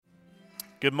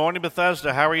Good morning,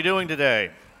 Bethesda. How are you doing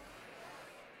today?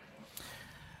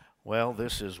 Well,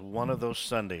 this is one of those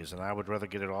Sundays, and I would rather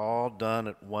get it all done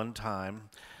at one time.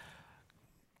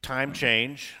 Time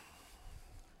change.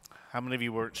 How many of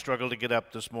you struggled to get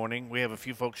up this morning? We have a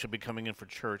few folks should be coming in for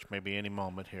church maybe any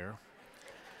moment here.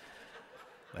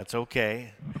 That's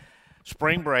okay.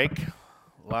 Spring break.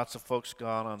 Lots of folks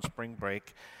gone on spring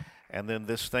break. And then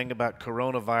this thing about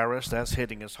coronavirus, that's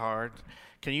hitting us hard.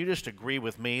 Can you just agree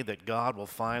with me that God will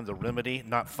find the remedy?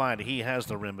 Not find it, He has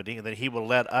the remedy, and that He will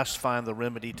let us find the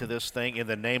remedy to this thing in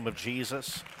the name of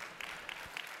Jesus?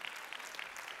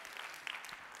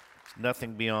 It's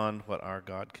nothing beyond what our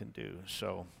God can do.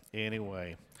 So,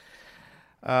 anyway,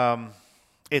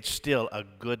 it's still a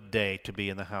good day to be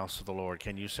in the house of the Lord.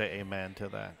 Can you say amen to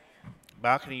that?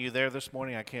 Balcony, you there this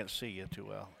morning? I can't see you too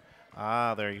well.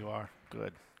 Ah, there you are.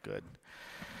 Good, good.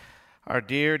 Our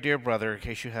dear brother, in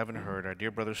case you haven't heard, our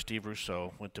dear brother Steve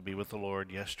Rousseau went to be with the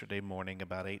Lord yesterday morning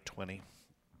about 8:20,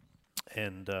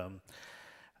 and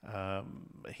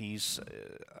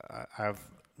I've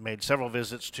made several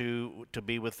visits to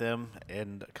be with them,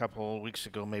 and a couple of weeks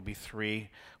ago, maybe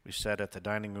 3, we sat at the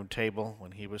dining room table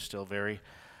when he was still very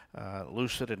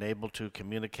lucid and able to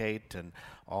communicate, and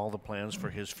all the plans for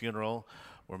his funeral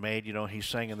were made. You know, he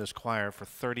sang in this choir for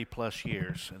 30 plus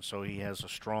years, and so he has a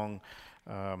strong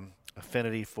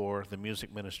affinity for the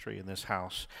music ministry in this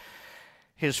house.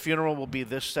 His funeral will be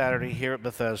this Saturday here at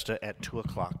Bethesda at 2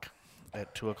 o'clock.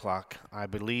 At 2 o'clock, I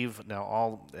believe.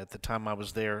 Now, at the time I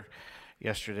was there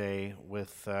yesterday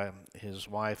with his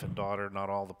wife and daughter, not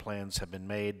all the plans have been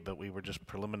made, but we were just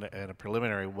in a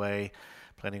preliminary way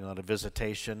planning on a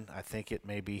visitation. I think it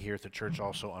may be here at the church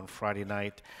also on Friday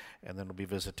night, and then there'll be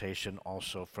visitation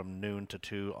also from noon to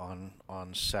 2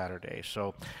 on Saturday.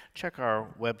 So check our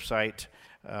website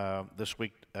this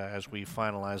week as we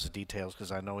finalize the details,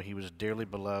 because I know he was dearly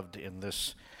beloved in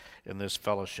this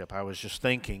fellowship. I was just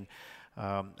thinking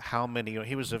how many,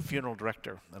 he was a funeral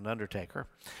director, an undertaker,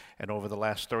 and over the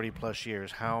last 30 plus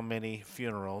years, how many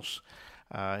funerals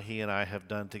he and I have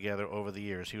done together over the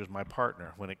years. He was my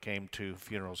partner when it came to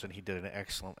funerals, and he did an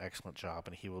excellent job,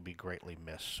 and he will be greatly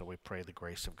missed. So we pray the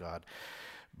grace of God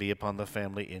be upon the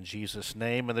family in Jesus'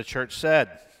 name. And the church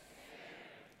said,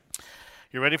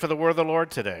 you ready for the word of the Lord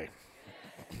today?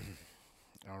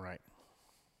 All right.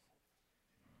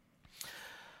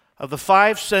 Of the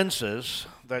 5 senses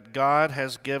that God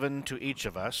has given to each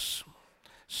of us,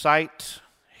 sight,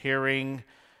 hearing,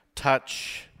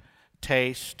 touch,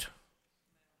 taste,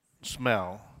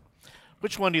 smell,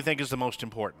 which one do you think is the most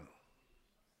important?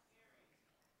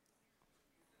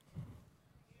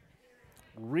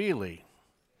 Really?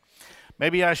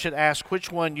 Maybe I should ask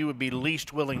which one you would be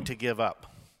least willing to give up.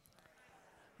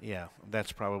 Yeah,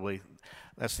 that's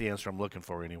the answer I'm looking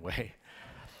for anyway.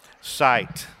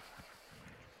 Sight.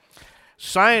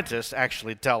 Scientists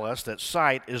actually tell us that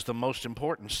sight is the most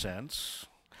important sense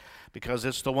because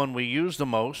it's the one we use the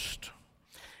most.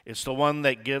 It's the one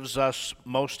that gives us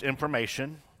most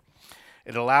information.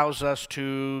 It allows us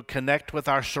to connect with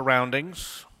our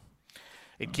surroundings.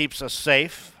 It keeps us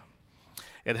safe.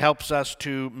 It helps us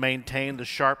to maintain the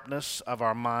sharpness of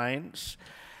our minds.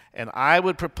 And I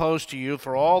would propose to you,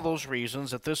 for all those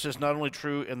reasons, that this is not only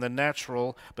true in the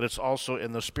natural, but it's also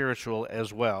in the spiritual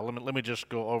as well. Let me just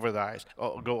go over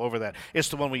that. It's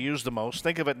the one we use the most.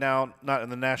 Think of it now, not in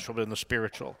the natural, but in the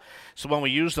spiritual. It's the one we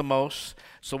use the most.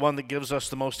 It's the one that gives us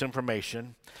the most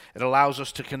information. It allows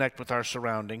us to connect with our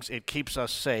surroundings. It keeps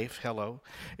us safe. Hello.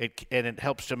 And it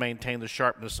helps to maintain the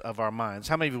sharpness of our minds.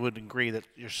 How many of you would agree that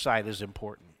your sight is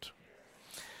important?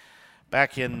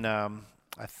 Back in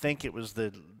I think it was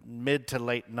the mid to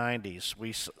late 90s,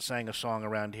 we sang a song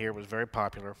around here. It was very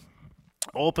popular.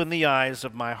 Open the eyes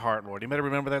of my heart, Lord. You may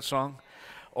remember that song?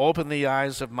 Open the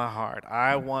eyes of my heart.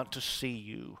 I want to see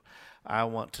you. I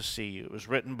want to see you. It was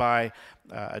written by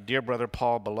a dear brother,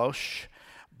 Paul Baloche,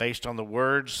 based on the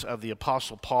words of the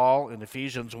Apostle Paul in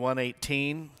Ephesians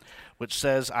 1:18, which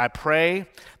says, I pray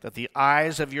that the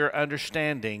eyes of your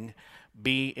understanding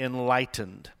be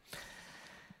enlightened.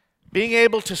 Being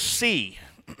able to see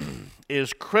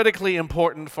is critically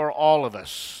important for all of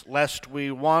us, lest we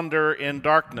wander in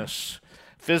darkness,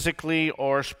 physically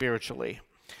or spiritually.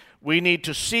 We need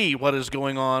to see what is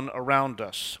going on around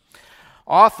us.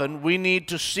 Often we need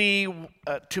to see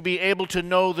to be able to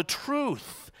know the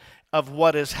truth of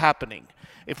what is happening.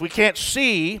 If we can't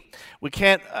see, we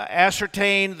can't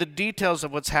ascertain the details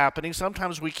of what's happening.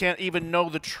 Sometimes we can't even know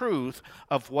the truth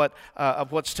of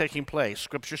what's taking place.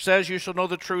 Scripture says, you shall know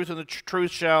the truth, and the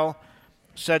truth shall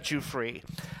set you free.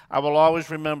 I will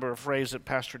always remember a phrase that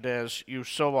Pastor Des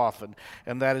used so often,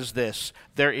 and that is this: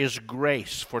 there is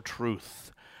grace for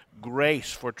truth.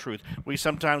 grace for truth. We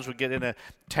sometimes would get in a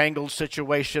tangled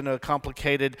situation, a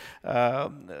complicated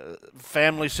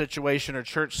family situation or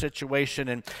church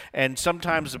situation, and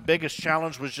sometimes the biggest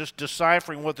challenge was just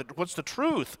deciphering what's the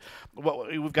truth.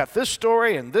 We've got this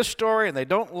story, and they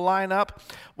don't line up.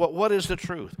 What is the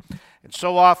truth? And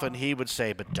so often he would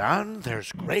say, but Don,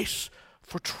 there's grace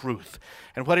for truth.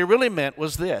 And what he really meant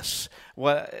was this.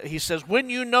 He says, when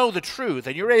you know the truth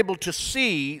and you're able to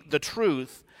see the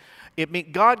truth, it means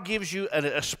God gives you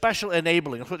a special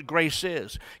enabling. That's what grace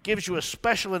is. Gives you a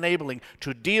special enabling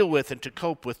to deal with and to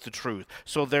cope with the truth.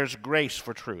 So there's grace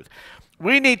for truth.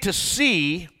 We need to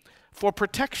see for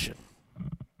protection.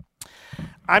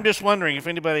 I'm just wondering if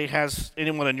anybody has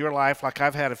anyone in your life, like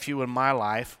I've had a few in my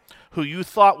life, who you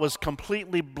thought was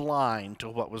completely blind to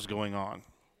what was going on.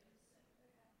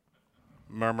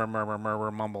 Murmur, murmur,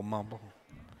 murmur, mumble, mumble.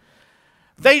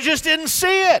 They just didn't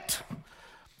see it.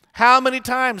 How many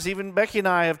times, even Becky and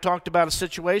I have talked about a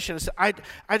situation, and said,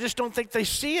 I just don't think they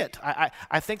see it.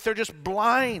 I think they're just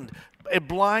blind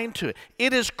to it.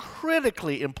 It is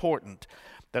critically important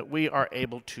that we are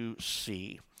able to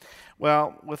see.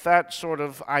 Well, with that sort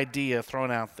of idea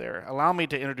thrown out there, allow me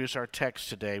to introduce our text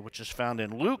today, which is found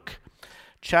in Luke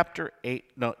chapter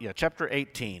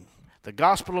 18. The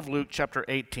Gospel of Luke chapter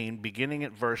 18, beginning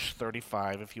at verse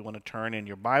 35, if you want to turn in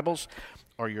your Bibles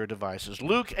or your devices.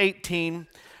 Luke 18,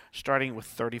 starting with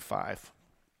 35,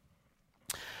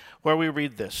 where we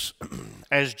read this.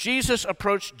 As Jesus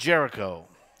approached Jericho,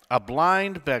 a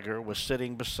blind beggar was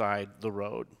sitting beside the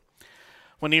road.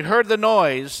 When he heard the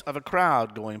noise of a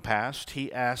crowd going past,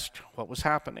 he asked what was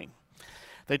happening.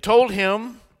 They told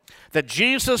him that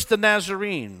Jesus the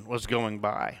Nazarene was going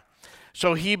by.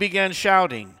 So he began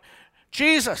shouting,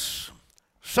 Jesus,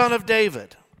 Son of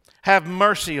David, have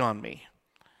mercy on me.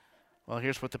 Well,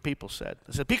 here's what the people said.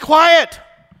 They said, be quiet!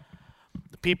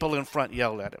 The people in front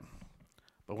yelled at him.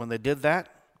 But when they did that,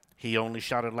 he only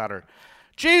shouted louder,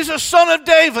 Jesus, Son of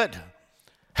David,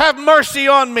 have mercy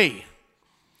on me.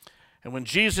 And when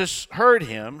Jesus heard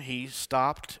him, he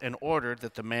stopped and ordered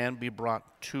that the man be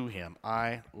brought to him.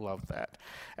 I love that.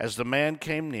 As the man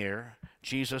came near,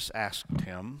 Jesus asked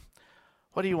him,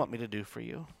 what do you want me to do for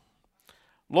you?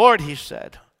 Lord, he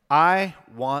said, I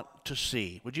want to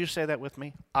see. Would you say that with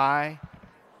me? And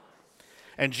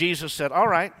Jesus said, all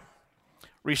right,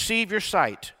 receive your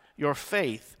sight. Your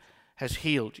faith has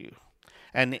healed you.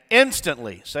 And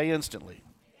instantly, say instantly.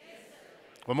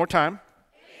 One more time.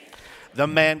 The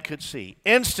man could see.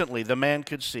 Instantly, the man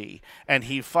could see. And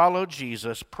he followed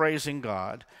Jesus, praising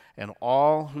God, and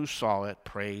all who saw it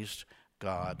praised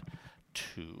God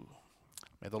too.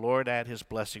 May the Lord add his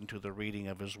blessing to the reading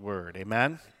of his word.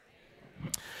 Amen?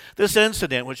 This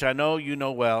incident, which I know you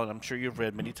know well, and I'm sure you've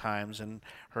read many times and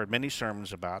heard many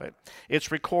sermons about it, it's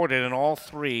recorded in all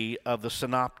three of the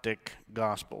synoptic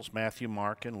Gospels, Matthew,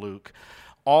 Mark, and Luke,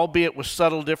 albeit with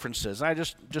subtle differences. I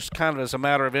just kind of as a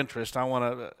matter of interest, I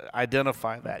want to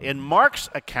identify that. In Mark's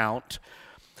account,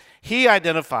 he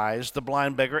identifies the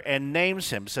blind beggar and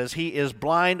names him, says he is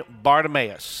blind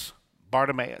Bartimaeus.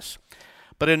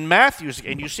 But in Matthew's,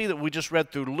 and you see that we just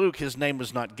read through Luke, his name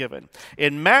was not given.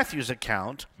 In Matthew's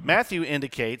account, Matthew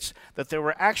indicates that there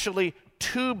were actually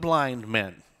two blind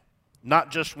men,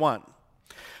 not just one.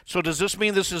 So does this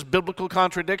mean this is biblical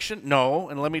contradiction? No,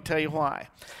 and let me tell you why.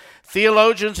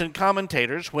 Theologians and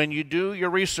commentators, when you do your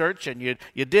research and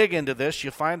you dig into this,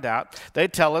 you find out, they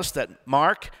tell us that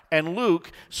Mark and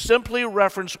Luke simply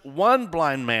reference one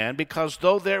blind man because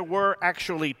though there were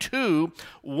actually two,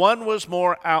 one was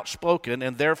more outspoken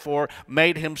and therefore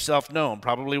made himself known.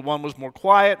 Probably one was more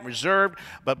quiet and reserved,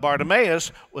 but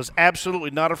Bartimaeus was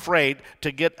absolutely not afraid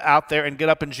to get out there and get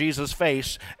up in Jesus'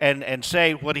 face and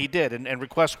say what he did and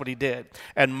request what he did.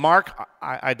 And Mark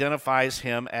identifies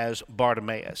him as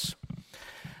Bartimaeus.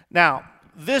 Now,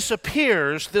 this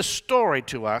story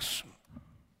to us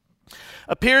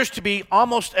appears to be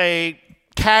almost a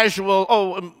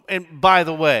casual, and by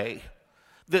the way,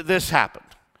 this happened.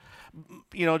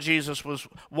 You know, Jesus was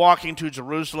walking to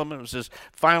Jerusalem. It was his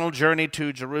final journey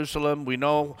to Jerusalem. We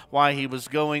know why he was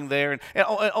going there.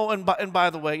 And by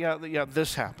the way,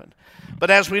 this happened.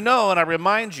 But as we know, and I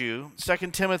remind you,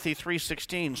 2 Timothy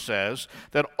 3:16 says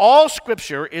that all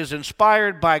Scripture is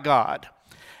inspired by God.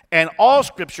 And all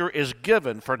Scripture is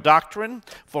given for doctrine,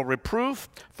 for reproof,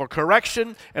 for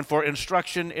correction, and for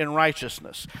instruction in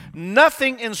righteousness.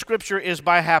 Nothing in Scripture is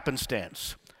by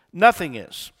happenstance. Nothing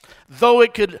is. Though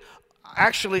it could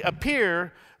actually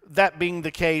appear that being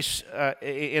the case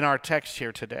in our text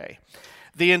here today.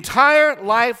 The entire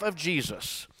life of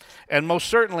Jesus and most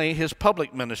certainly his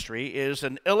public ministry, is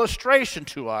an illustration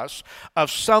to us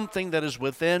of something that is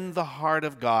within the heart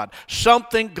of God,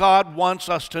 something God wants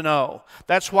us to know.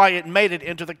 That's why it made it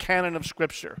into the canon of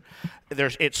Scripture.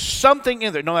 It's something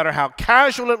in there, no matter how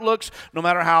casual it looks, no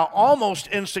matter how almost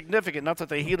insignificant, not that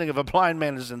the healing of a blind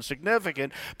man is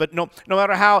insignificant, but no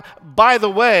matter how, by the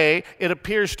way, it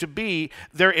appears to be,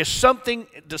 there is something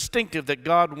distinctive that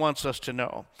God wants us to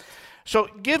know. So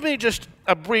give me just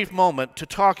a brief moment to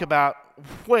talk about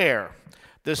where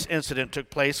this incident took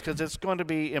place, because it's going to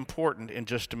be important in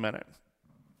just a minute.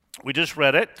 We just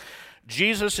read it.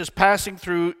 Jesus is passing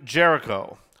through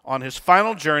Jericho on his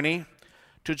final journey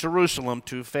to Jerusalem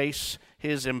to face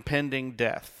his impending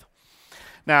death.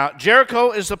 Now, Jericho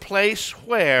is a place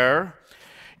where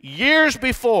years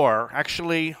before,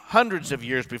 actually hundreds of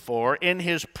years before, in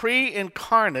his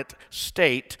pre-incarnate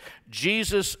state,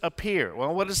 Jesus appeared.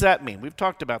 Well, what does that mean? We've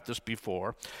talked about this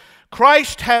before.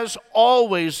 Christ has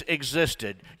always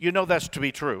existed. You know that's to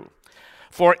be true.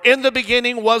 For in the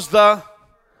beginning was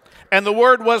and the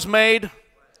Word was made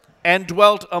and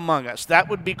dwelt among us. That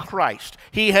would be Christ.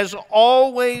 He has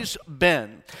always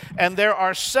been. And there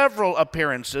are several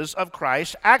appearances of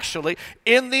Christ actually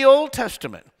in the Old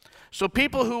Testament. So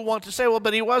people who want to say, well,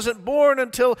 but he wasn't born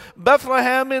until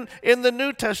Bethlehem in the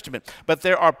New Testament. But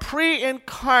there are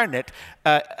pre-incarnate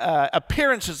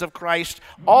appearances of Christ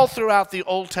all throughout the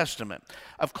Old Testament.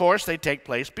 Of course, they take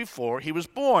place before he was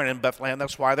born in Bethlehem.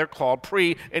 That's why they're called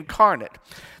pre-incarnate.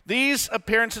 These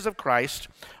appearances of Christ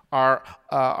are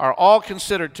all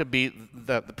considered to be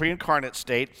the pre-incarnate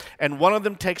state, and one of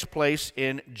them takes place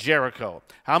in Jericho.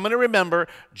 How many remember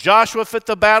Joshua fit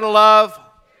the battle of?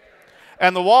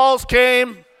 And the walls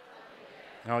came.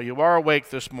 Oh, you are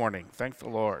awake this morning. Thank the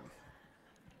Lord.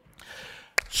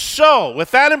 So,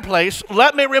 with that in place,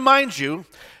 let me remind you,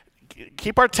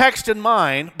 keep our text in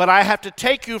mind, but I have to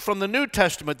take you from the New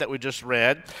Testament that we just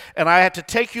read, and I have to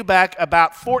take you back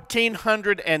about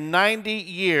 1,490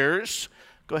 years.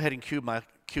 Go ahead and cue my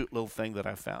cute little thing that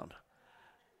I found.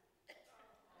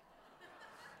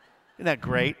 Isn't that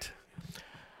great?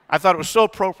 I thought it was so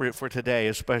appropriate for today,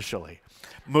 especially.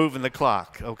 Moving the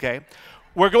clock, okay?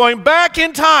 We're going back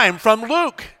in time from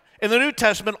Luke in the New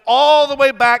Testament all the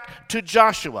way back to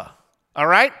Joshua, all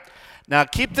right? Now,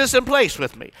 keep this in place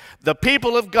with me. The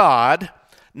people of God,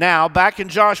 now back in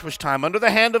Joshua's time, under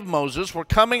the hand of Moses, were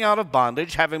coming out of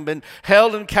bondage, having been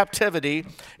held in captivity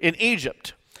in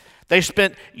Egypt. They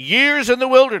spent years in the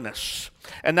wilderness,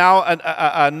 and now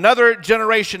another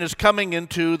generation is coming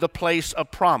into the place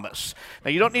of promise.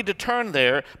 Now, you don't need to turn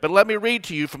there, but let me read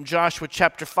to you from Joshua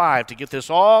chapter 5 to get this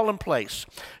all in place.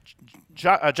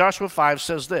 Joshua 5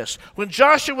 says this: When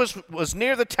Joshua was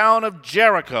near the town of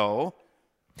Jericho,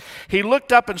 he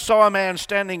looked up and saw a man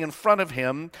standing in front of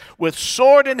him with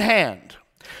sword in hand.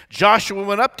 Joshua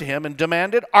went up to him and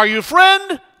demanded, "Are you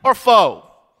friend or foe?"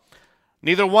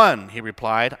 "Neither one," he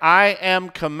replied. "I am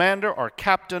commander or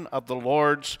captain of the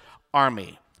Lord's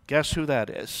army." Guess who that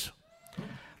is?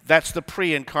 That's the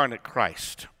pre-incarnate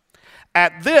Christ.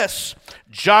 At this,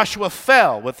 Joshua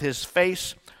fell with his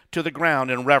face to the ground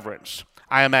in reverence.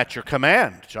 "I am at your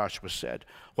command," Joshua said.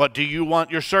 "What do you want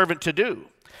your servant to do?"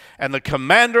 And the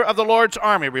commander of the Lord's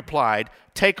army replied,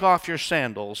 "Take off your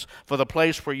sandals, for the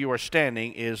place where you are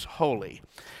standing is holy."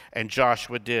 And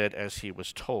Joshua did as he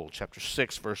was told. Chapter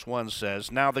 6, verse 1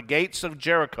 says, "Now the gates of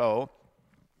Jericho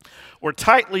were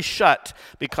tightly shut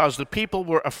because the people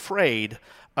were afraid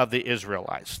of the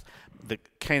Israelites." The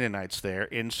Canaanites there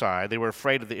inside, they were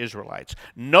afraid of the Israelites.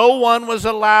 No one was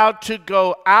allowed to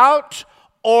go out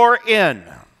or in.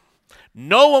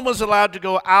 No one was allowed to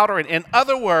go out or in. In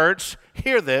other words,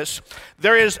 hear this,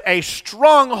 there is a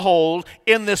stronghold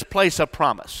in this place of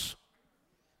promise.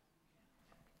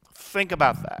 Think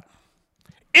about that.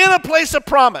 In a place of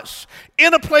promise,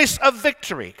 in a place of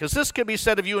victory, because this can be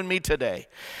said of you and me today,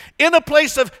 in a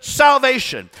place of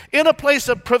salvation, in a place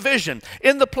of provision,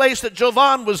 in the place that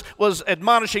Jovan was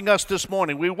admonishing us this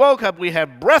morning. We woke up, we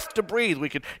had breath to breathe, we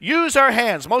could use our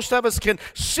hands. Most of us can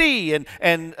see,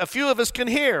 and a few of us can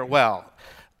hear well.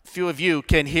 A few of you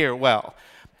can hear well.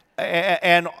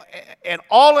 And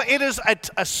all it is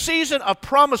a season of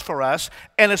promise for us,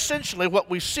 and essentially what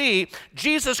we see,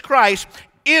 Jesus Christ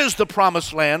is the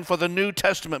promised land for the New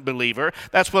Testament believer.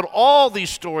 That's what all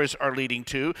these stories are leading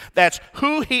to. That's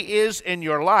who he is in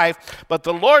your life. But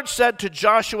the Lord said to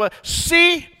Joshua,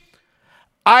 "See,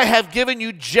 I have given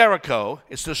you Jericho."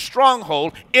 It's the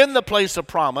stronghold in the place of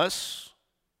promise.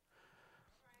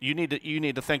 You need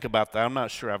to think about that. I'm not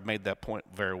sure I've made that point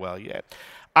very well yet.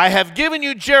 "I have given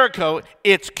you Jericho,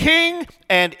 its king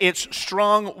and its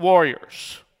strong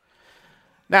warriors."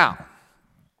 Now,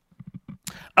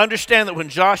 Understand that when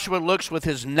Joshua looks with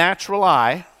his natural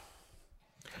eye,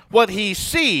 what he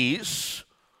sees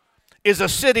is a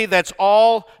city that's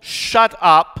all shut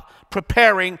up,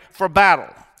 preparing for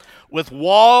battle, with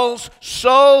walls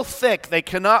so thick they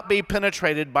cannot be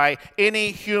penetrated by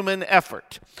any human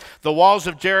effort. The walls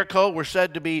of Jericho were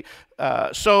said to be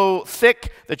so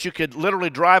thick that you could literally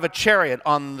drive a chariot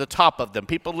on the top of them.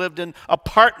 People lived in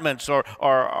apartments or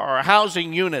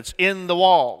housing units in the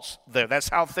walls there. That's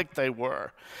how thick they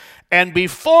were. And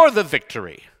before the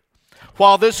victory,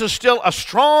 while this is still a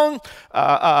strong,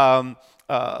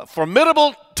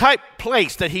 formidable type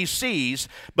place that he sees,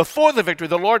 before the victory,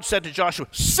 the Lord said to Joshua,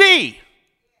 See,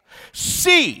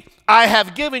 I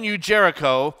have given you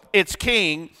Jericho, its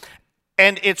king,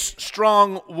 and its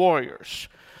strong warriors.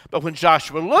 But when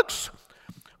Joshua looks,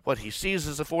 what he sees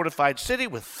is a fortified city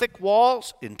with thick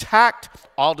walls, intact,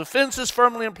 all defenses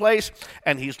firmly in place,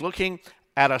 and he's looking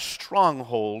at a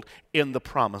stronghold in the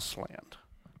promised land.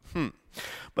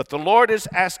 But the Lord is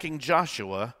asking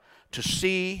Joshua to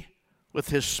see with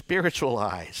his spiritual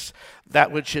eyes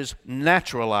that which his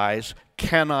natural eyes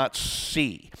cannot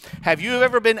see. Have you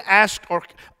ever been asked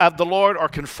of the Lord or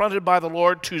confronted by the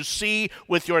Lord to see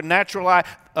with your natural eye,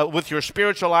 with your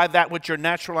spiritual eye, that which your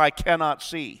natural eye cannot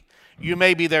see? You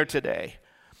may be there today.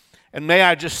 And may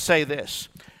I just say this,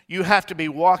 you have to be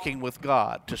walking with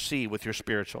God to see with your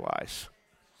spiritual eyes.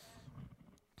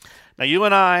 Now you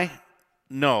and I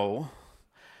know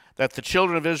that the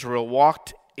children of Israel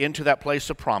walked into that place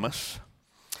of promise,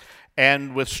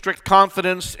 and with strict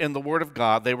confidence in the Word of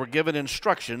God, they were given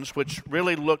instructions which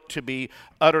really looked to be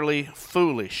utterly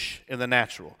foolish in the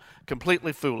natural,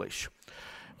 completely foolish,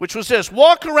 which was this: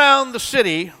 walk around the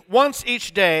city once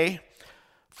each day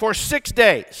for 6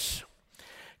 days,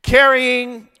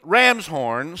 carrying ram's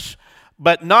horns,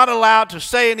 but not allowed to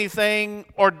say anything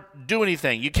or do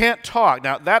anything. You can't talk.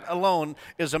 Now, that alone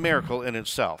is a miracle in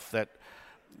itself, that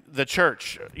the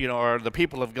church, or the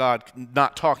people of God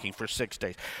not talking for 6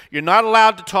 days. You're not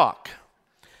allowed to talk.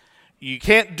 You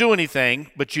can't do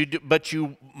anything, but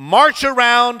you march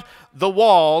around the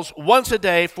walls once a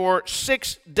day for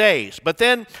 6 days. But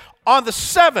then on the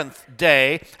seventh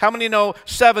day, how many know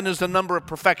 7 is the number of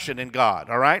perfection in God,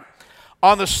 all right?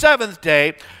 On the seventh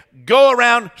day, go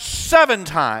around 7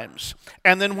 times.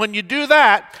 And then when you do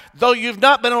that, though you've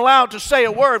not been allowed to say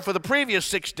a word for the previous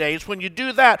 6 days, when you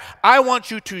do that, I want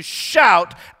you to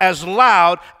shout as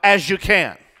loud as you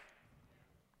can.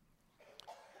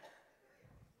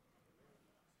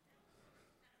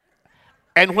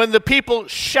 And when the people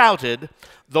shouted,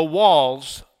 the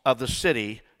walls of the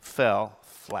city fell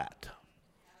flat.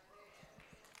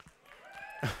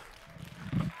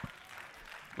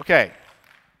 Okay.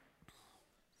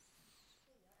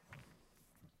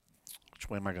 Which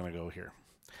way am I going to go here?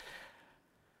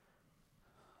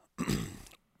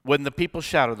 When the people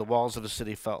shouted, the walls of the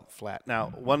city fell flat.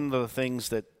 Now, one of the things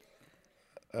that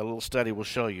a little study will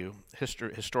show you,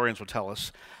 historians will tell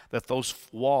us, that those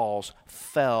walls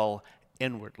fell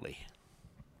inwardly,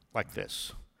 like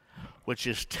this, which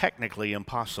is technically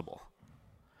impossible,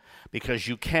 because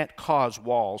you can't cause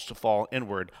walls to fall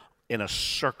inward in a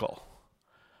circle.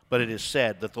 But it is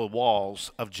said that the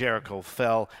walls of Jericho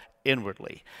fell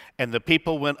inwardly, and the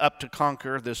people went up to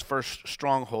conquer this first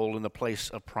stronghold in the place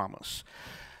of promise.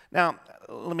 Now,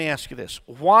 let me ask you this.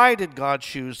 Why did God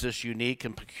choose this unique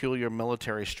and peculiar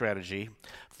military strategy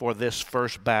for this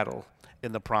first battle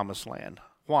in the promised land?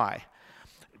 Why?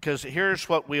 Because here's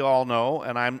what we all know,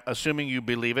 and I'm assuming you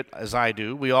believe it as I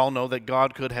do. We all know that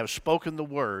God could have spoken the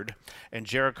word, and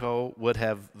Jericho would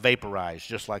have vaporized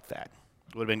just like that.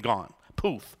 It would have been gone.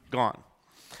 Poof, gone.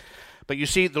 But you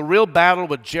see, the real battle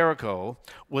with Jericho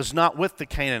was not with the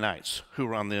Canaanites who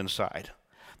were on the inside.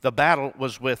 The battle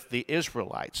was with the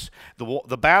Israelites.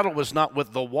 The battle was not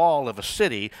with the wall of a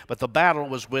city, but the battle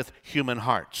was with human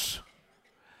hearts.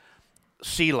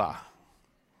 Selah.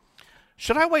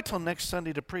 Should I wait till next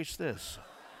Sunday to preach this?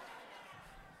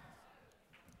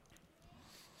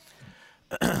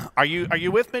 Are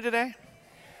you with me today?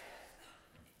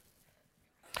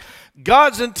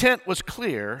 God's intent was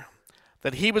clear,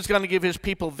 that he was going to give his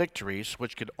people victories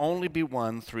which could only be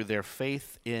won through their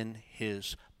faith in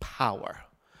his power.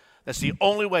 That's the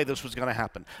only way this was going to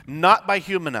happen. Not by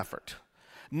human effort,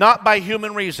 not by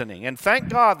human reasoning. And thank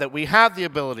God that we have the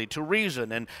ability to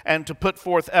reason and to put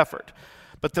forth effort.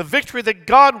 But the victory that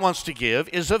God wants to give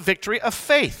is a victory of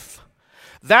faith.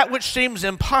 That which seems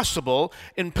impossible,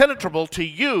 impenetrable to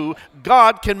you,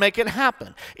 God can make it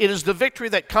happen. It is the victory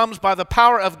that comes by the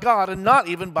power of God and not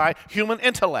even by human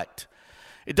intellect.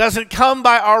 It doesn't come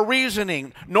by our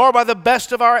reasoning, nor by the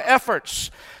best of our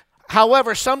efforts.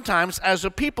 However, sometimes as a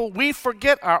people, we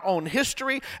forget our own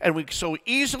history, and we so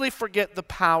easily forget the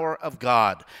power of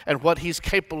God and what he's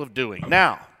capable of doing.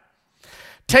 Now,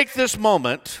 take this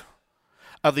moment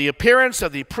of the appearance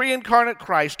of the pre-incarnate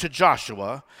Christ to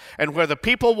Joshua, and where the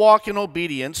people walk in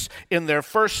obedience in their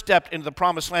first step into the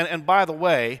promised land. And by the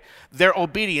way, their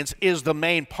obedience is the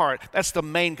main part. That's the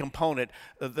main component,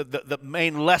 the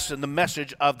main lesson, the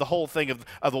message of the whole thing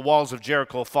of the walls of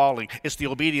Jericho falling. It's the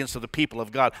obedience of the people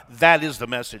of God. That is the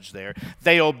message there.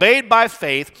 They obeyed by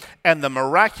faith, and the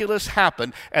miraculous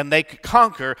happened, and they could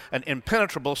conquer an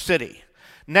impenetrable city.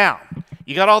 Now,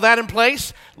 you got all that in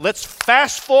place? Let's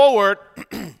fast forward,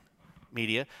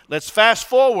 media, let's fast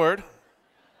forward.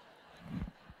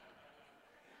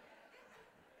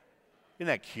 Isn't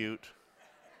that cute?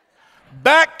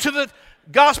 Back to the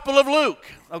Gospel of Luke,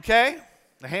 okay?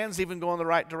 The hands even go in the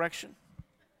right direction.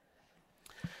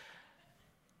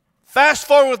 Fast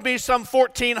forward with me some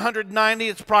 1490,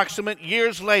 it's approximate,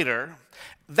 years later.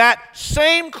 That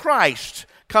same Christ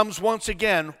comes once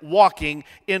again walking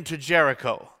into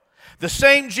Jericho. The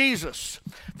same Jesus,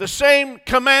 the same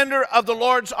commander of the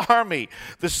Lord's army,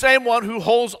 the same one who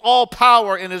holds all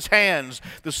power in his hands,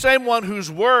 the same one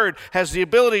whose word has the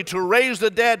ability to raise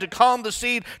the dead, to calm the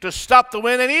sea, to stop the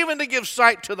wind, and even to give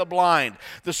sight to the blind.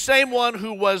 The same one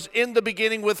who was in the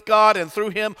beginning with God, and through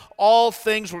him all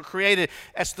things were created.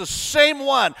 That's the same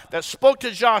one that spoke to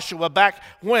Joshua back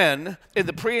when in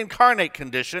the pre-incarnate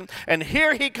condition. And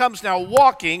here he comes now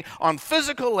walking on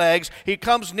physical legs. He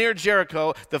comes near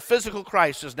Jericho. The physical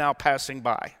Christ is now passing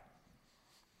by.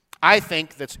 I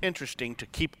think that's interesting to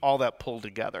keep all that pulled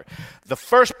together. The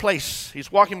first place, he's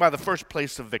walking by the first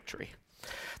place of victory.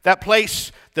 That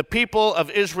place the people of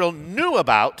Israel knew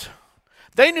about.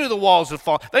 They knew the walls had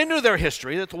fallen. They knew their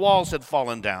history, that the walls had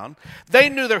fallen down. They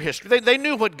knew their history. They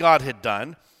knew what God had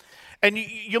done. And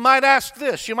you might ask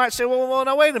this. You might say, well,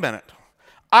 now wait a minute.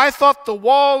 I thought the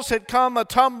walls had come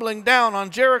a-tumbling down on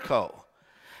Jericho.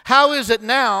 How is it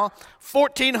now,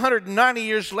 1,490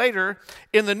 years later,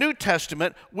 in the New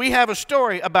Testament, we have a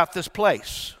story about this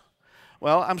place?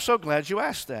 Well, I'm so glad you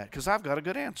asked that, because I've got a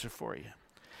good answer for you.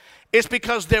 It's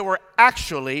because there were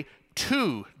actually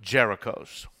two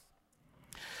Jerichos.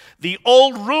 The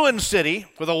old ruined city,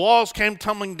 where the walls came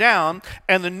tumbling down,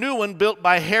 and the new one built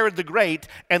by Herod the Great,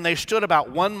 and they stood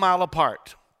about 1 mile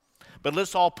apart. But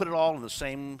let's all put it all in the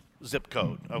same zip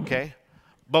code, okay?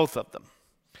 Both of them.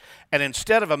 And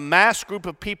instead of a mass group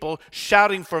of people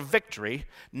shouting for victory,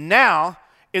 now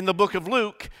in the book of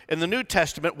Luke, in the New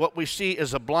Testament, what we see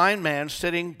is a blind man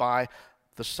sitting by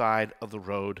the side of the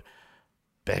road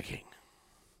begging.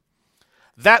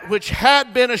 That which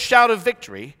had been a shout of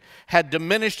victory had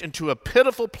diminished into a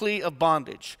pitiful plea of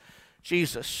bondage.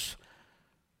 Jesus,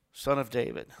 Son of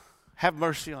David, have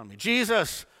mercy on me.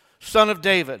 Jesus, Son of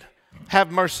David,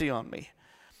 have mercy on me.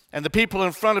 And the people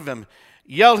in front of him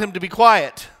yelled him to be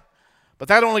quiet. But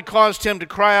that only caused him to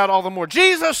cry out all the more,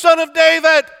 Jesus, Son of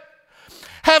David,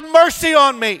 have mercy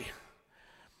on me.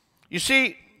 You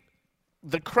see,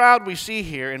 the crowd we see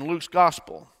here in Luke's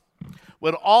gospel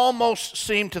would almost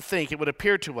seem to think, it would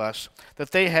appear to us, that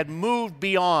they had moved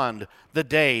beyond the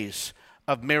days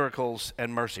of miracles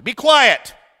and mercy. Be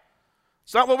quiet.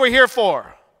 It's not what we're here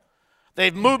for.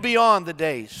 They've moved beyond the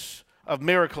days of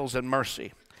miracles and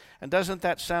mercy. And doesn't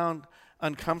that sound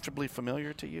uncomfortably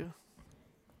familiar to you?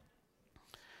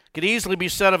 It could easily be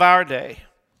said of our day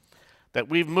that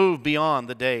we've moved beyond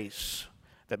the days,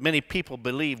 that many people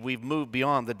believe we've moved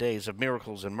beyond the days of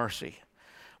miracles and mercy.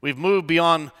 We've moved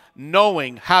beyond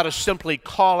knowing how to simply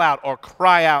call out or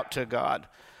cry out to God,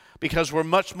 because we're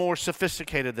much more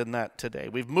sophisticated than that today.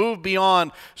 We've moved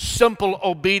beyond simple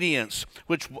obedience,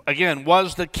 which, again,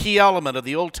 was the key element of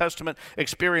the Old Testament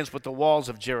experience with the walls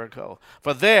of Jericho.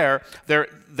 For their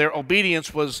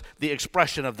obedience was the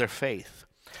expression of their faith.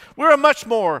 We're a much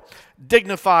more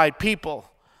dignified people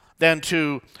than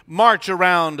to march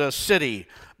around a city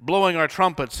blowing our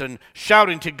trumpets and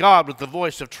shouting to God with the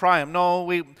voice of triumph. No,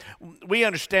 we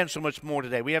understand so much more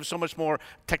today. We have so much more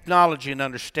technology and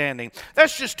understanding.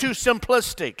 That's just too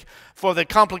simplistic for the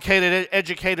complicated,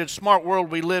 educated, smart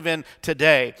world we live in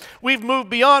today. We've moved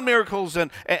beyond miracles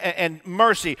and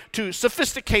mercy to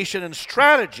sophistication and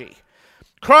strategy.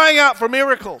 Crying out for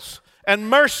miracles and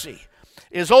mercy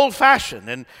is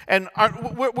old-fashioned, and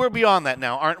we're beyond that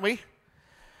now, aren't we?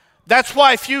 That's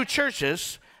why few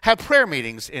churches have prayer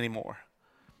meetings anymore.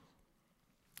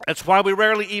 That's why we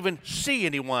rarely see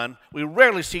anyone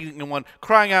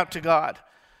crying out to God,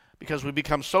 because we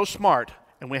become so smart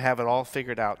and we have it all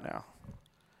figured out now.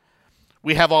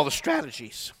 We have all the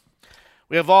strategies.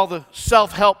 We have all the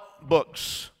self-help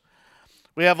books.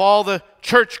 We have all the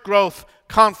church growth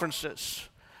conferences.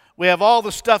 We have all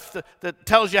the stuff that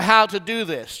tells you how to do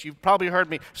this. You've probably heard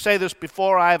me say this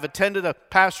before. I have attended a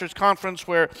pastor's conference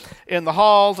where in the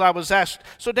halls I was asked,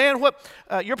 so Dan,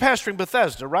 you're pastoring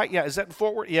Bethesda, right? Yeah, is that in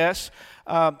Fort Worth? Yes.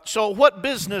 So what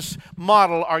business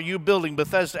model are you building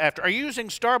Bethesda after? Are you using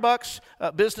Starbucks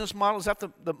business model? Is that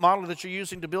the model that you're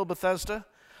using to build Bethesda?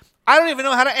 I don't even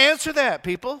know how to answer that,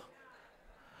 people.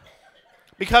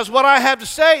 Because what I have to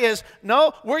say is,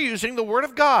 no, we're using the Word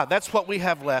of God. That's what we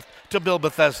have left to build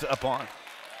Bethesda upon.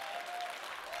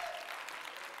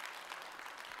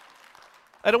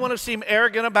 I don't want to seem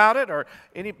arrogant about it,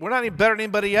 we're not any better than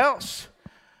anybody else.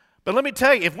 But let me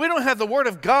tell you, if we don't have the Word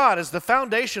of God as the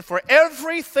foundation for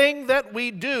everything that we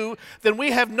do, then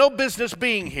we have no business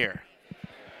being here.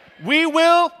 We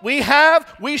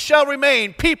shall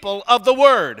remain people of the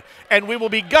Word, and we will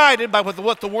be guided by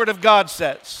what the Word of God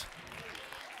says.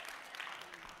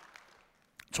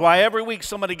 That's why every week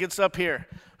somebody gets up here,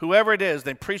 whoever it is,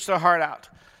 they preach their heart out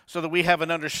so that we have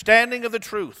an understanding of the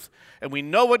truth and we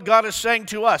know what God is saying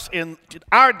to us in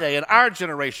our day, in our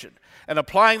generation, and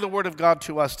applying the Word of God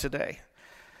to us today.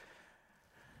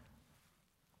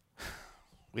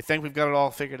 We think we've got it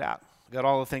all figured out. We've got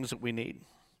all the things that we need.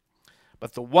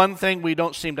 But the one thing we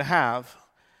don't seem to have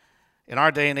in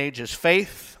our day and age is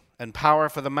faith and power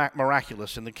for the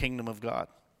miraculous in the kingdom of God.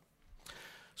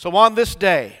 So on this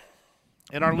day,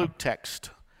 in our Luke text,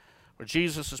 where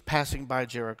Jesus is passing by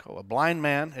Jericho, a blind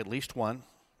man, at least one,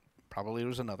 probably there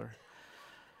was another,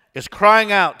 is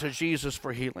crying out to Jesus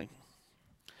for healing.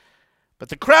 But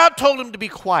the crowd told him to be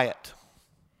quiet.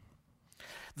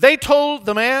 They told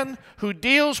the man who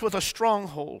deals with a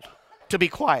stronghold to be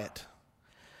quiet.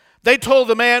 They told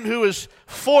the man who is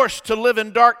forced to live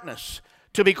in darkness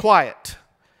to be quiet.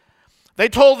 They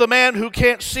told the man who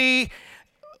can't see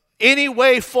any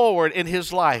way forward in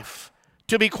his life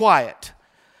to be quiet.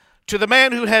 To the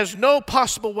man who has no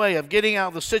possible way of getting out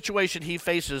of the situation he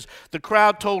faces, the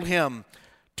crowd told him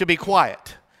to be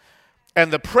quiet.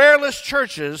 And the prayerless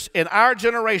churches in our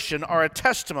generation are a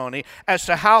testimony as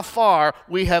to how far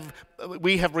we have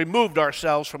removed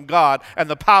ourselves from God and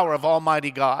the power of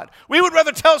Almighty God. We would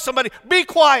rather tell somebody, be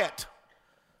quiet.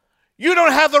 You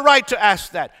don't have the right to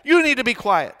ask that. You need to be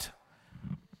quiet.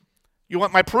 You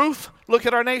want my proof? Look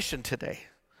at our nation today.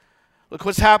 Look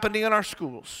what's happening in our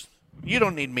schools. You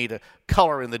don't need me to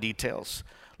color in the details.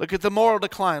 Look at the moral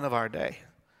decline of our day.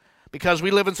 Because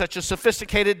we live in such a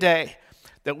sophisticated day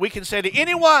that we can say to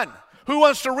anyone who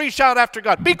wants to reach out after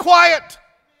God, be quiet.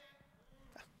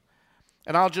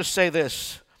 And I'll just say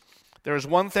this. There is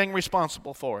one thing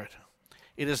responsible for it.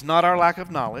 It is not our lack of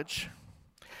knowledge.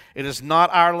 It is not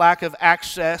our lack of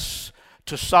access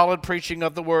to solid preaching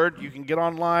of the Word. You can get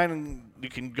online and you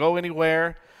can go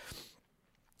anywhere.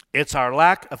 It's our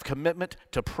lack of commitment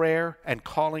to prayer and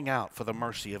calling out for the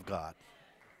mercy of God.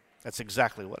 That's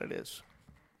exactly what it is.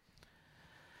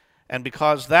 And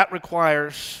because that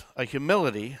requires a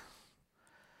humility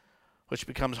which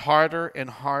becomes harder and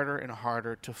harder and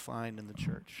harder to find in the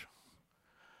church.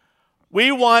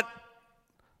 We want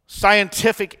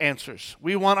scientific answers.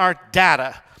 We want our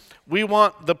data. We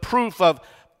want the proof of,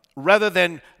 rather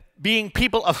than being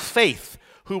people of faith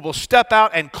who will step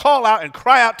out and call out and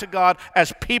cry out to God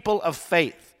as people of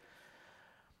faith.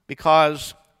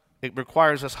 Because it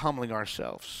requires us humbling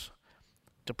ourselves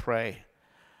to pray.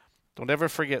 Don't ever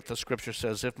forget the scripture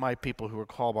says, if my people who are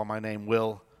called by my name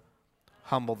will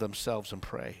humble themselves and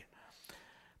pray.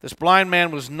 This blind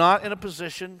man was not in a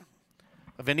position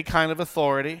of any kind of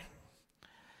authority.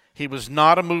 He was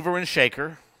not a mover and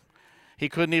shaker. He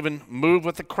couldn't even move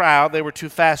with the crowd. They were too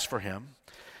fast for him.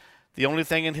 The only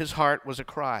thing in his heart was a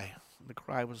cry. The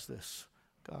cry was this: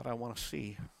 God, I want to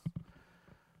see.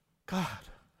 God,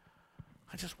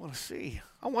 I just want to see.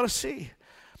 I want to see.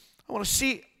 I want to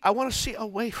see. I want to see a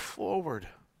way forward.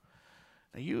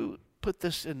 Now you put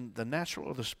this in the natural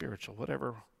or the spiritual,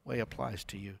 whatever way applies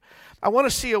to you. I want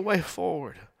to see a way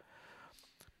forward.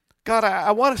 God,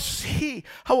 I want to see.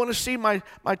 I want to see my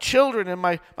children and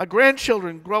my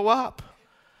grandchildren grow up.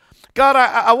 God,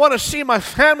 I want to see my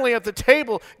family at the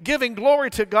table giving glory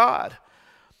to God.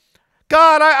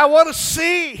 God, I want to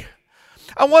see.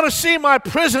 I want to see my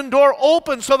prison door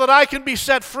open so that I can be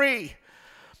set free.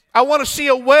 I want to see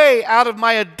a way out of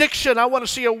my addiction. I want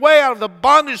to see a way out of the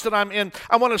bondage that I'm in.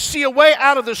 I want to see a way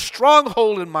out of the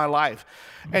stronghold in my life.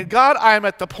 And God, I am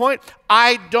at the point,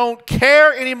 I don't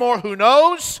care anymore who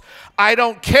knows. I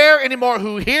don't care anymore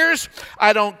who hears.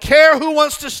 I don't care who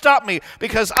wants to stop me,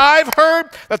 because I've heard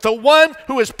that the one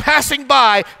who is passing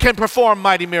by can perform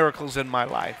mighty miracles in my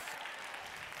life.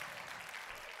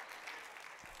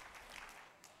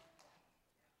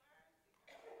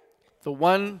 the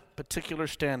one particular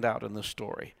standout in this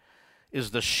story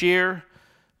is the sheer,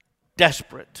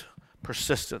 desperate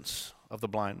persistence of the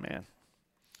blind man.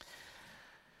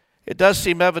 It does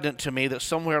seem evident to me that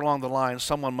somewhere along the line,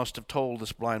 someone must have told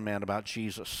this blind man about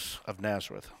Jesus of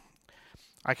Nazareth.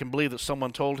 I can believe that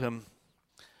someone told him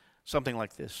something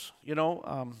like this. There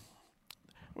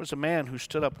was a man who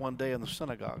stood up one day in the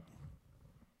synagogue,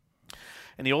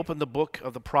 and he opened the book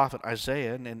of the prophet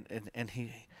Isaiah, and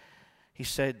he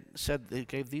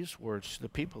gave these words to the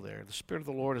people there. The Spirit of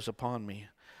the Lord is upon me,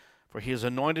 for he has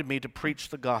anointed me to preach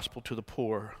the gospel to the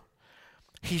poor.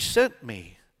 He sent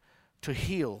me to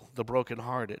heal the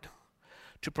brokenhearted,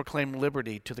 to proclaim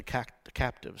liberty to the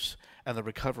captives and the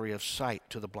recovery of sight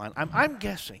to the blind. I'm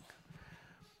guessing,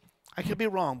 I could be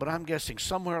wrong, but I'm guessing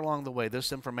somewhere along the way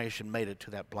this information made it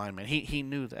to that blind man. He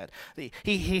knew that.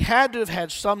 He had to have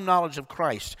had some knowledge of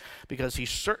Christ, because he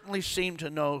certainly seemed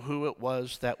to know who it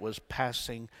was that was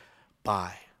passing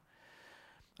by.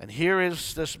 And here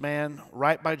is this man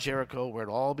right by Jericho, where it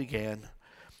all began,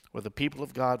 where the people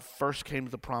of God first came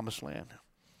to the promised land.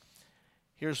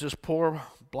 Here's this poor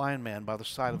blind man by the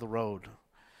side of the road,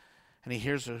 and he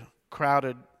hears a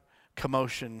crowded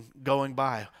commotion going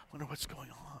by. I wonder what's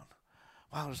going on.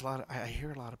 Wow, I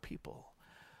hear a lot of people.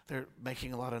 They're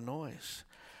making a lot of noise.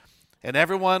 And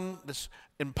everyone that's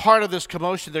in part of this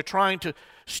commotion, they're trying to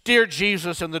steer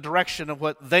Jesus in the direction of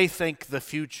what they think the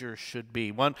future should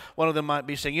be. One of them might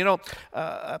be saying,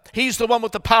 he's the one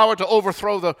with the power to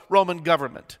overthrow the Roman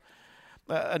government.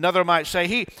 Another might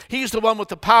say, he's the one with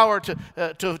the power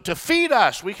to feed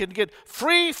us. We can get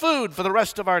free food for the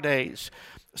rest of our days.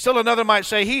 Still another might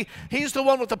say, he's the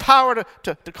one with the power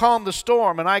to calm the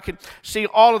storm. And I can see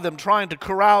all of them trying to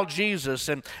corral Jesus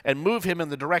and move him in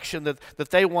the direction that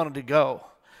they wanted to go.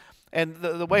 And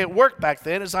the way it worked back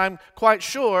then is I'm quite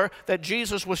sure that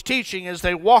Jesus was teaching as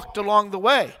they walked along the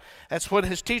way. That's when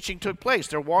his teaching took place.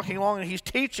 They're walking along and he's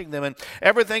teaching them, and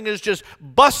everything is just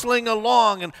bustling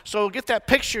along. And so get that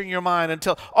picture in your mind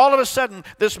until all of a sudden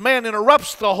this man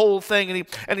interrupts the whole thing,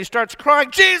 and he starts crying,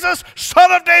 "Jesus,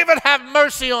 Son of David, have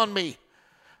mercy on me."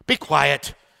 Be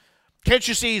quiet. Can't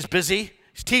you see he's busy?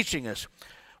 He's teaching us.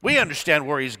 We understand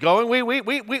where he's going.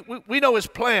 We know his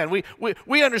plan.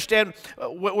 We understand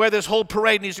where this whole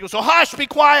parade needs to go. So hush, be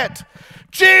quiet.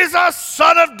 Jesus,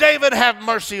 Son of David, have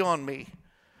mercy on me.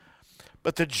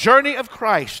 But the journey of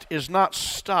Christ is not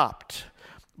stopped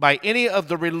by any of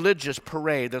the religious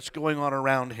parade that's going on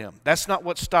around him. That's not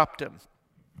what stopped him.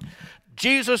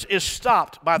 Jesus is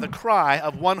stopped by the cry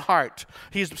of one heart.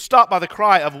 He's stopped by the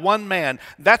cry of one man.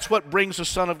 That's what brings the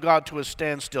Son of God to a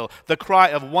standstill. The cry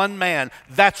of one man,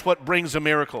 that's what brings a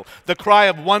miracle. The cry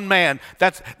of one man,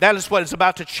 that is what is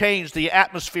about to change the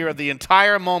atmosphere of the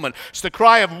entire moment. It's the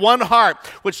cry of one heart,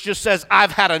 which just says,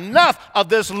 I've had enough of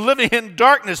this living in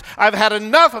darkness. I've had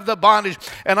enough of the bondage.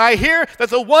 And I hear that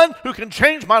the one who can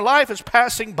change my life is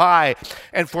passing by.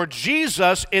 And for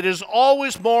Jesus, it is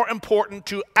always more important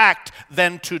to act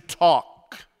than to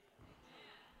talk.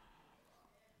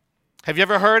 Have you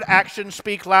ever heard actions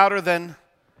speak louder than?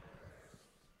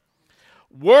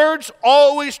 Words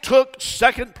always took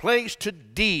second place to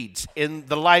deeds in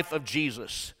the life of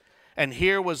Jesus. And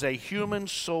here was a human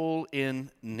soul in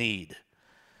need.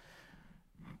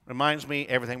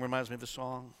 Everything reminds me of the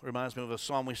song. Reminds me of a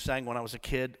song we sang when I was a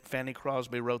kid. Fanny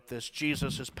Crosby wrote this.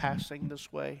 Jesus is passing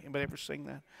this way. Anybody ever sing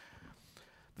that?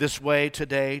 This way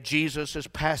today. Jesus is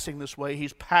passing this way.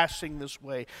 He's passing this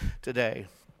way today.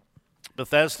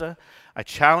 Bethesda, I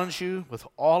challenge you with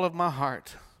all of my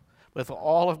heart,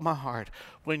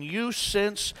 when you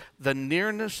sense the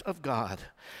nearness of God,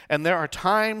 and there are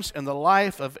times in the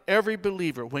life of every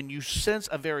believer when you sense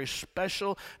a very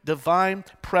special divine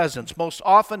presence. Most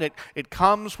often it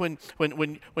comes when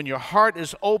your heart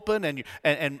is open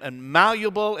and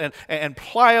malleable and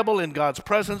pliable in God's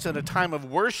presence in a time of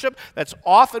worship. That's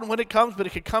often when it comes, but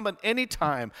it can come at any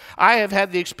time. I have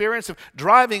had the experience of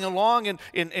driving along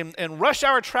in rush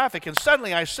hour traffic, and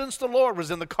suddenly I sensed the Lord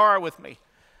was in the car with me.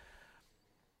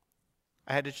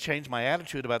 I had to change my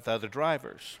attitude about the other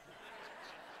drivers.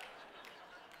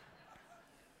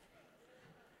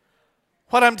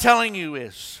 What I'm telling you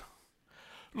is,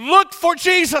 look for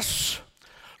Jesus.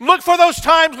 Look for those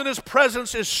times when his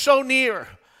presence is so near.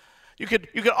 You could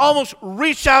almost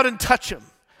reach out and touch him.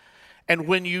 And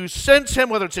when you sense him,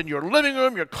 whether it's in your living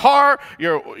room, your car,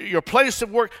 your place of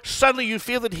work, suddenly you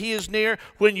feel that he is near.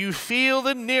 When you feel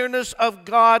the nearness of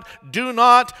God, do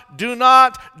not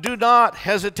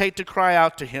hesitate to cry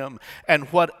out to him. And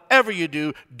whatever you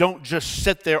do, don't just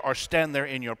sit there or stand there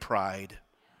in your pride.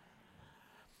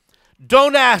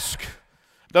 Don't ask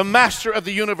the master of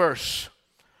the universe,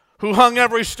 who hung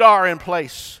every star in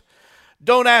place,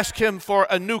 Don't ask him for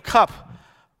a new cup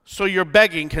so your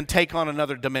begging can take on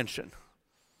another dimension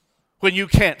when you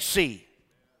can't see.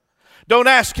 Don't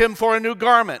ask him for a new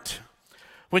garment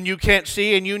when you can't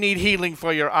see and you need healing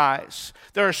for your eyes.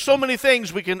 There are so many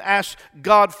things we can ask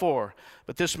God for,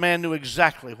 but this man knew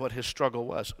exactly what his struggle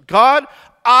was. God,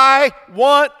 I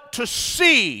want to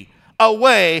see a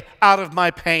way out of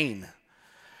my pain.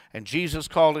 And Jesus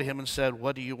called to him and said,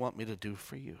 what do you want me to do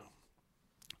for you?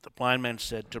 The blind man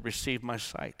said, to receive my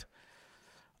sight,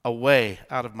 a way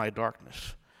out of my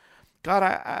darkness. God,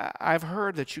 I've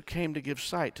heard that you came to give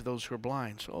sight to those who are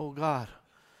blind. So, oh God,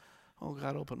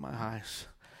 open my eyes.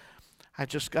 I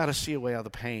just got to see a way out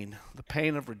of the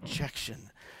pain of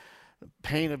rejection, the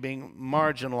pain of being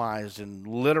marginalized and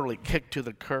literally kicked to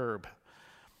the curb,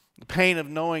 the pain of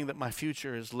knowing that my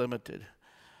future is limited.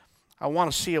 I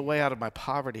want to see a way out of my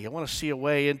poverty. I want to see a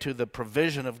way into the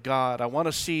provision of God. I want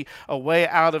to see a way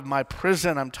out of my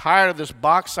prison. I'm tired of this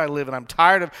box I live in. I'm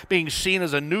tired of being seen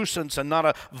as a nuisance and not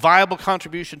a viable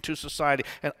contribution to society.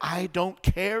 And I don't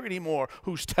care anymore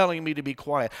who's telling me to be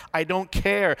quiet. I don't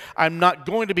care. I'm not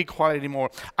going to be quiet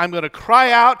anymore. I'm going to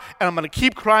cry out, and I'm going to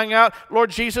keep crying out, Lord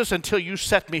Jesus, until you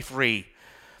set me free.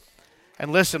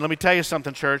 And listen, let me tell you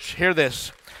something, church. Hear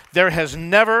this. There has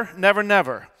never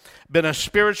been a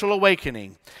spiritual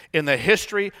awakening in the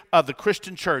history of the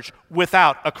Christian church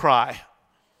without a cry.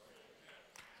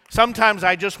 Sometimes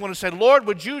I just want to say, Lord,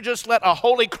 would you just let a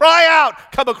holy cry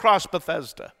out come across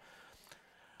Bethesda?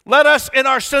 Let us, in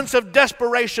our sense of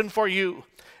desperation for you,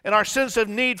 in our sense of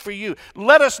need for you,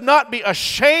 let us not be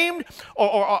ashamed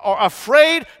or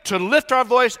afraid to lift our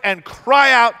voice and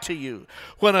cry out to you.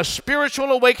 When a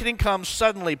spiritual awakening comes,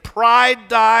 suddenly pride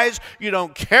dies, you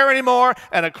don't care anymore,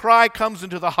 and a cry comes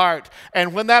into the heart.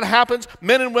 And when that happens,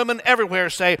 men and women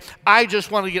everywhere say, I just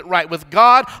want to get right with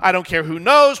God. I don't care who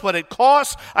knows, what it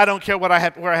costs. I don't care where I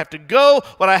have to go,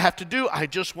 what I have to do. I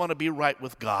just want to be right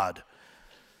with God.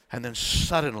 And then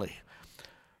suddenly,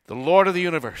 the Lord of the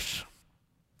universe,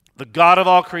 the God of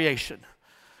all creation,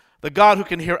 the God who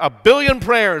can hear 1 billion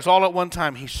prayers all at one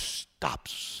time, he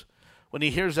stops when he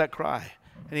hears that cry.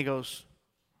 And he goes,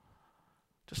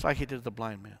 just like he did the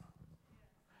blind man.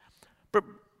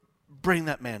 Bring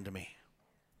that man to me.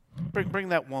 Bring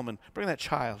that woman. Bring that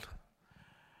child.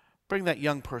 Bring that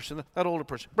young person, that older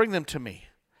person. Bring them to me.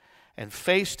 And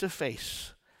face to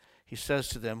face, he says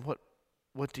to them,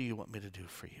 what do you want me to do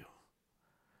for you?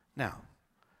 Now,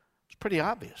 it's pretty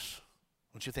obvious.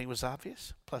 Don't you think it was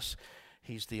obvious? Plus,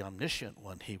 he's the omniscient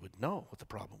one. He would know what the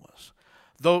problem was.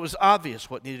 Though it was obvious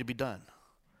what needed to be done,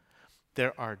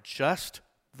 there are just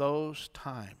those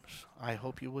times, I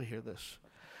hope you will hear this,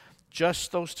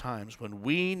 just those times when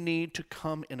we need to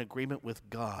come in agreement with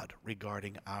God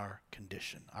regarding our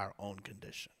condition, our own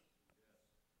condition.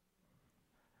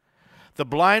 The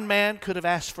blind man could have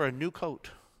asked for a new coat,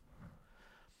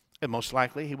 and most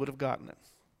likely he would have gotten it.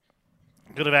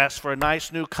 He could have asked for a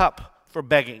nice new cup for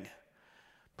begging.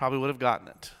 Probably would have gotten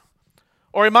it.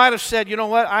 Or he might have said, you know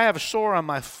what, I have a sore on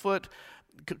my foot.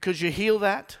 Could you heal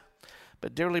that?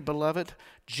 But dearly beloved,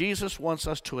 Jesus wants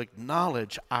us to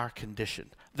acknowledge our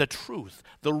condition, the truth,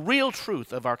 the real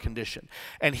truth of our condition.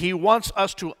 And he wants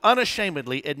us to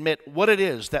unashamedly admit what it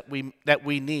is that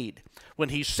we need. When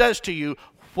he says to you,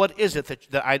 what is it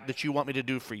that you want me to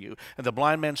do for you? And the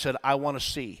blind man said, I want to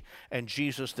see. And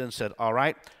Jesus then said, all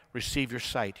right, receive your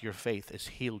sight. Your faith has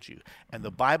healed you. And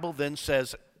the Bible then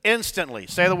says instantly,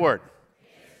 say the word.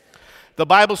 The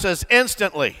Bible says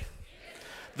instantly,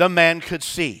 the man could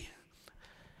see.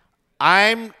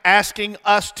 I'm asking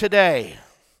us today,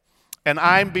 and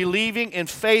I'm believing in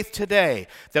faith today,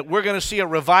 that we're going to see a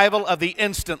revival of the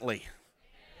instantly.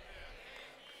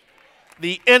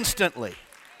 The instantly.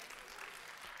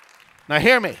 Now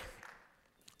hear me.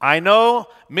 I know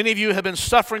many of you have been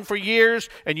suffering for years,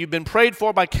 and you've been prayed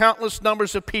for by countless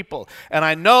numbers of people. And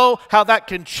I know how that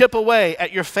can chip away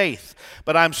at your faith.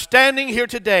 But I'm standing here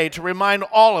today to remind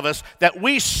all of us that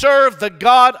we serve the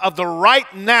God of the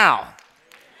right now.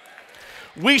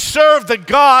 We serve the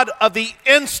God of the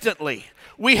instantly.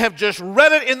 We have just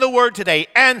read it in the Word today,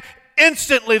 and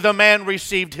instantly the man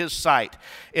received his sight.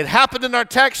 It happened in our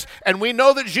text, and we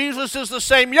know that Jesus is the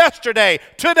same yesterday,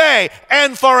 today,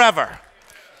 and forever.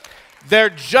 There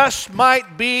just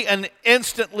might be an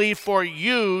instantly for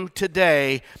you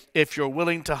today if you're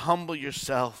willing to humble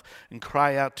yourself and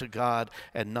cry out to God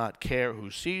and not care who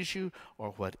sees you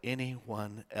or what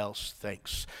anyone else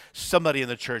thinks. Somebody in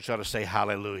the church ought to say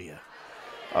hallelujah.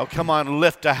 Oh, come on,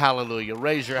 lift a hallelujah.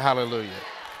 Raise your hallelujah.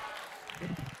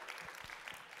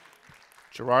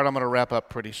 Gerard, I'm going to wrap up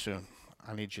pretty soon.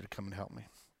 I need you to come and help me.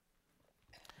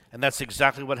 And that's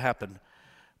exactly what happened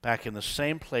back in the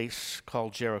same place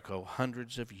called Jericho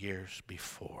hundreds of years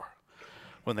before,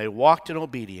 when they walked in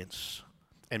obedience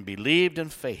and believed in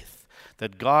faith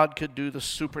that God could do the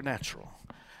supernatural.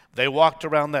 They walked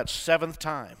around that seventh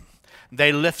time.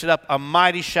 They lifted up a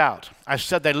mighty shout. I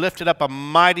said they lifted up a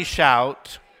mighty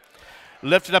shout.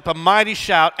 Lifted up a mighty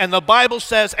shout. And the Bible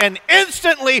says, and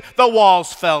instantly the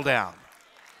walls fell down.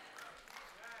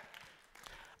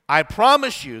 I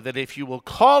promise you that if you will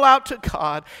call out to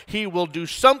God, He will do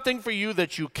something for you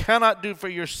that you cannot do for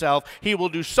yourself. He will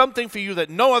do something for you that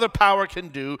no other power can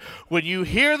do. When you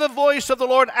hear the voice of the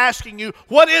Lord asking you,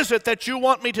 what is it that you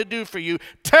want me to do for you?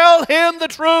 Tell Him the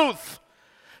truth.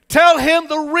 Tell Him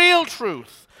the real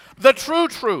truth, the true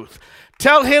truth.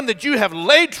 Tell Him that you have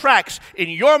laid tracks in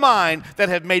your mind that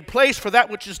have made place for that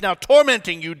which is now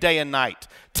tormenting you day and night.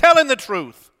 Tell Him the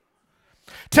truth.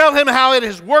 Tell Him how it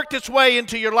has worked its way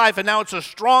into your life and now it's a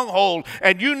stronghold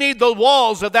and you need the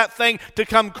walls of that thing to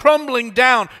come crumbling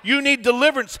down. You need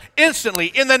deliverance instantly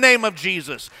in the name of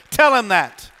Jesus. Tell Him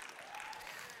that.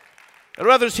 There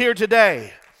are others here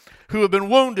today who have been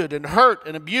wounded and hurt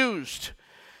and abused,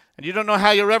 and you don't know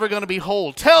how you're ever going to be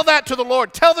whole. Tell that to the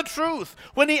Lord. Tell the truth.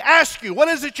 When He asks you, what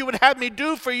is it you would have me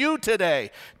do for you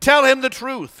today? Tell Him the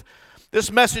truth. This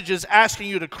message is asking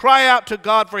you to cry out to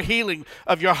God for healing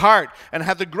of your heart and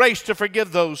have the grace to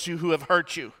forgive those who have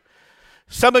hurt you.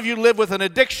 Some of you live with an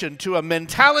addiction to a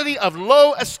mentality of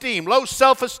low esteem, low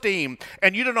self-esteem,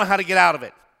 and you don't know how to get out of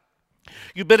it.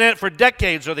 You've been in it for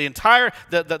decades or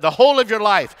the whole of your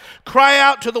life. Cry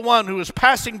out to the one who is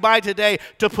passing by today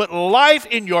to put life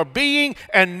in your being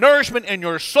and nourishment in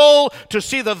your soul to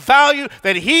see the value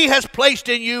that He has placed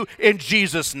in you in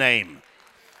Jesus' name.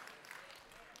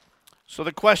 So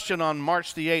the question on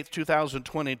March the 8th,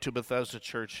 2020 to Bethesda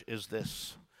Church is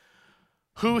this.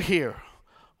 Who here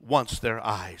wants their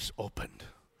eyes opened?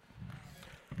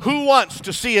 Who wants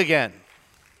to see again?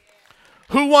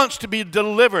 Who wants to be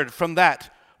delivered from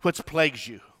that which plagues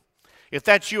you? If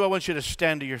that's you, I want you to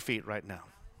stand to your feet right now.